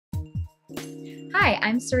Hi,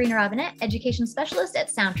 I'm Serena Robinett, Education Specialist at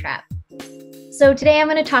Soundtrap. So today I'm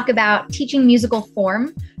going to talk about teaching musical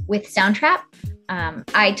form with Soundtrap.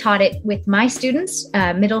 I taught it with my students,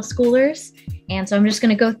 middle schoolers, and so I'm just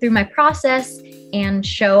going to go through my process and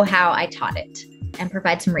show how I taught it and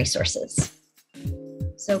provide some resources.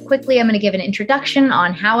 So quickly, I'm going to give an introduction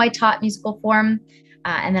on how I taught musical form,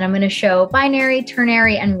 and then I'm going to show binary,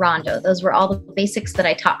 ternary, and rondo. Those were all the basics that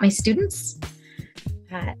I taught my students.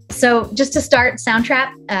 So just to start,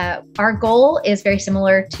 Soundtrap, our goal is very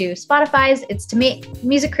similar to Spotify's. It's to make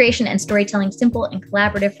music creation and storytelling simple and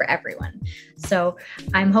collaborative for everyone. So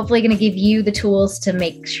I'm hopefully going to give you the tools to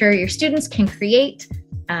make sure your students can create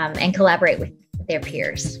and collaborate with their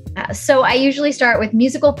peers. So I usually start with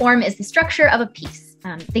musical form is the structure of a piece.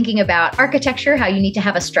 Thinking about architecture, how you need to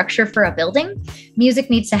have a structure for a building. Music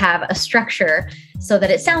needs to have a structure so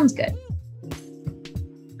that it sounds good.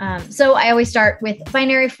 So I always start with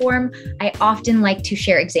binary form. I often like to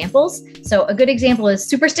share examples. So a good example is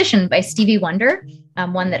Superstition by Stevie Wonder,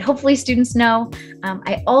 one that hopefully students know.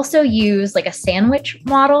 I also use like a sandwich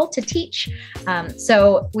model to teach.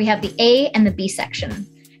 So we have the A and the B section.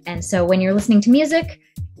 And so when you're listening to music,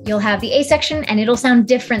 you'll have the A section and it'll sound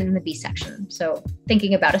different than the B section. So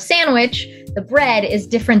thinking about a sandwich, the bread is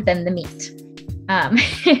different than the meat.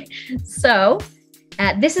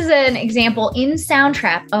 This is an example in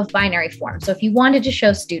Soundtrap of binary form. So if you wanted to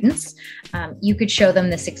show students, you could show them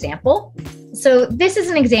this example. So this is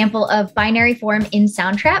an example of binary form in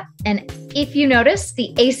Soundtrap. And if you notice,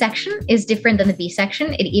 the A section is different than the B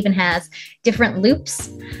section. It even has different loops.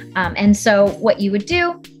 And so what you would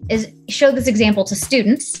do is show this example to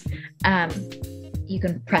students. You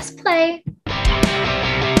can press play.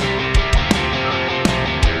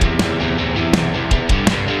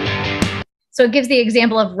 So it gives the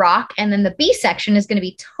example of rock, and then the B section is going to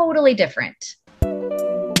be totally different.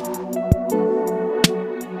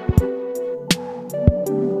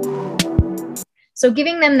 So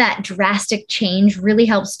giving them that drastic change really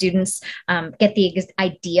helps students get the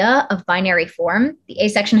idea of binary form. The A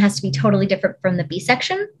section has to be totally different from the B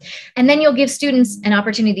section. And then you'll give students an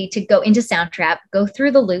opportunity to go into Soundtrap, go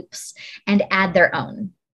through the loops, and add their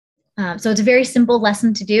own. So it's a very simple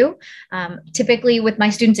lesson to do. Typically with my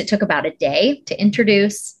students, it took about a day to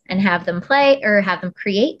introduce and have them play or have them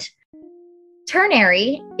create.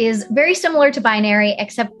 Ternary is very similar to binary,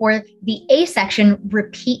 except for the A section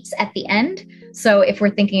repeats at the end. So if we're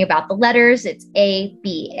thinking about the letters, it's A,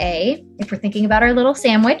 B, A. If we're thinking about our little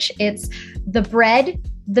sandwich, it's the bread,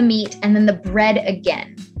 the meat, and then the bread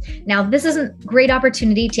again. Now, this is a great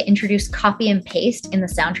opportunity to introduce copy and paste in the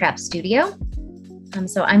Soundtrap studio.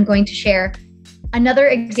 So I'm going to share another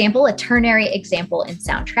example, a ternary example in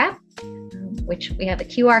Soundtrap, which we have a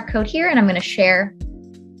QR code here, and I'm going to share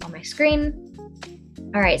on my screen.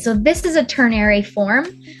 All right, so this is a ternary form.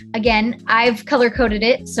 Again, I've color-coded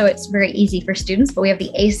it, so it's very easy for students, but we have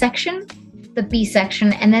the A section, the B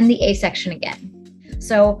section, and then the A section again.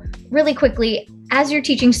 So really quickly, as you're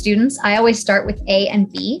teaching students, I always start with A and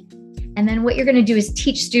B, and then what you're going to do is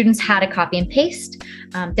teach students how to copy and paste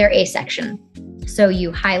their A section. So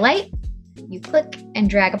you highlight, you click and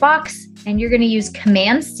drag a box, and you're going to use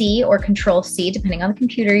Command-C or Control-C, depending on the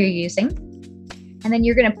computer you're using. And then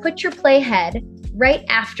you're going to put your playhead right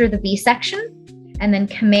after the B section, and then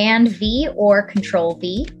Command-V or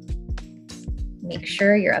Control-V. Make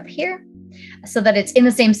sure you're up here so that it's in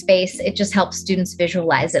the same space. It just helps students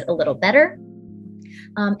visualize it a little better.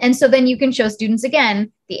 And so then you can show students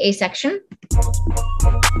again the A section.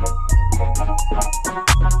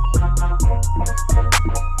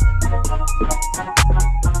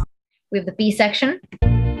 We have the B section.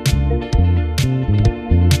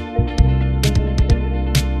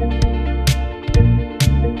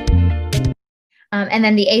 And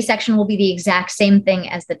then the A section will be the exact same thing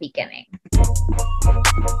as the beginning.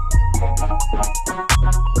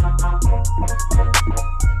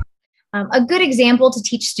 A good example to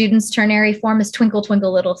teach students ternary form is Twinkle,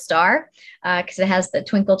 Twinkle, Little Star, because it has the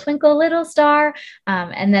twinkle, twinkle, little star,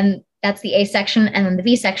 and then that's the A section, and then the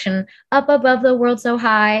B section, up above the world so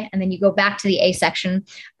high, and then you go back to the A section.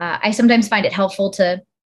 I sometimes find it helpful to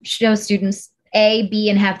show students A, B,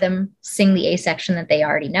 and have them sing the A section that they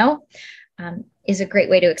already know, is a great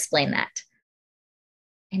way to explain that.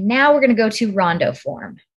 And now we're going to go to Rondo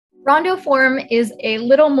Form. Rondo Form is a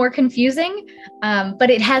little more confusing, but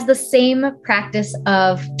it has the same practice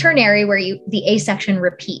of ternary where the A section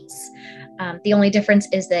repeats. The only difference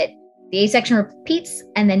is that the A section repeats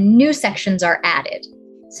and then new sections are added.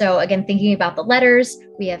 So again, thinking about the letters,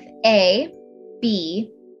 we have A,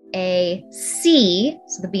 B, A, C.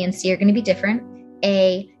 So the B and C are going to be different.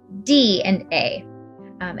 A, D, and A.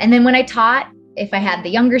 And then when I taught if I had the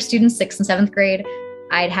younger students, 6th and 7th grade,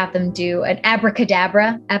 I'd have them do an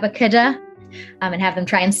abracadabra, abacada, and have them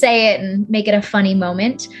try and say it and make it a funny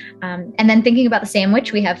moment. And then thinking about the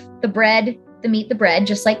sandwich, we have the bread, the meat, the bread,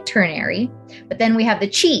 just like ternary. But then we have the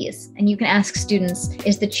cheese, and you can ask students,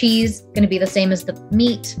 is the cheese going to be the same as the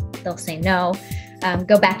meat? They'll say no.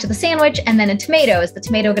 Go back to the sandwich, and then a tomato. Is the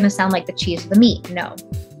tomato going to sound like the cheese or the meat? No.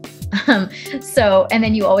 And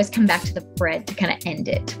then you always come back to the bread to kind of end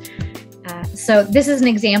it. So this is an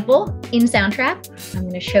example in Soundtrap. I'm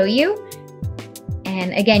going to show you.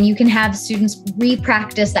 And again, you can have students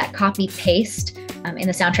re-practice that copy-paste in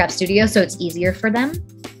the Soundtrap studio so it's easier for them.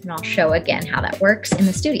 And I'll show again how that works in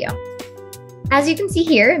the studio. As you can see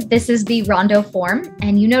here, this is the Rondo form,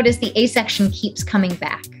 and you notice the A section keeps coming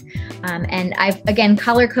back. And I've, again,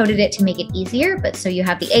 color-coded it to make it easier, but so you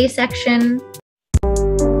have the A section.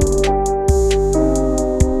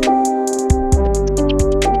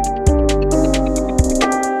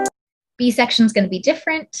 B section is going to be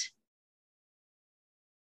different.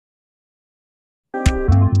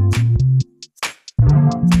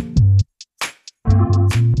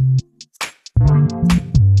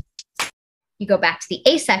 You go back to the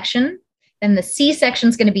A section, then the C section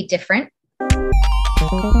is going to be different.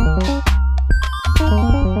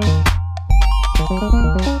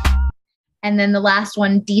 And then the last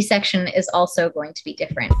one, D section, is also going to be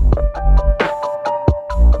different.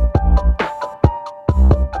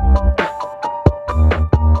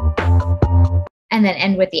 And then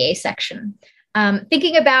end with the A section.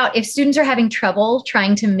 Thinking about if students are having trouble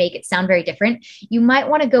trying to make it sound very different, you might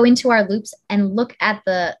want to go into our loops and look at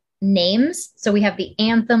the names. So we have the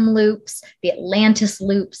anthem loops, the Atlantis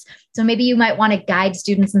loops. So maybe you might want to guide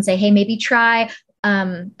students and say, hey, maybe try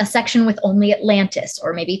a section with only Atlantis,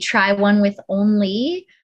 or maybe try one with only,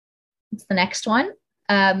 what's the next one?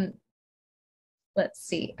 Let's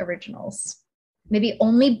see, originals. Maybe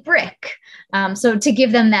only brick. So to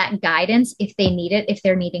give them that guidance if they need it, if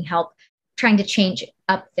they're needing help trying to change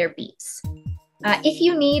up their beats. If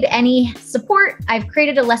you need any support, I've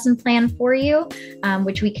created a lesson plan for you,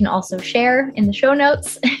 which we can also share in the show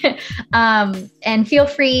notes. And feel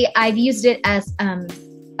free, I've used it as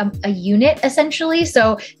a unit essentially.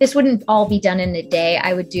 So this wouldn't all be done in a day.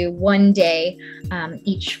 I would do one day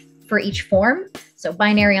for each form. So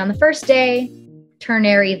binary on the first day,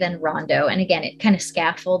 ternary, then rondo. And again, it kind of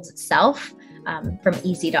scaffolds itself from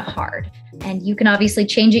easy to hard. And you can obviously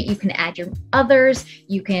change it. You can add your others.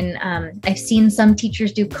 You can, I've seen some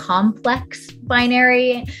teachers do complex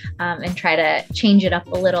binary and try to change it up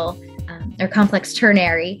a little, or complex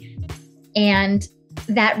ternary. And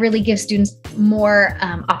that really gives students more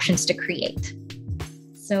options to create.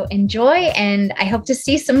 So enjoy, and I hope to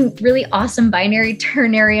see some really awesome binary,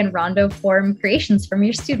 ternary, and rondo form creations from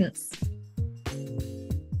your students.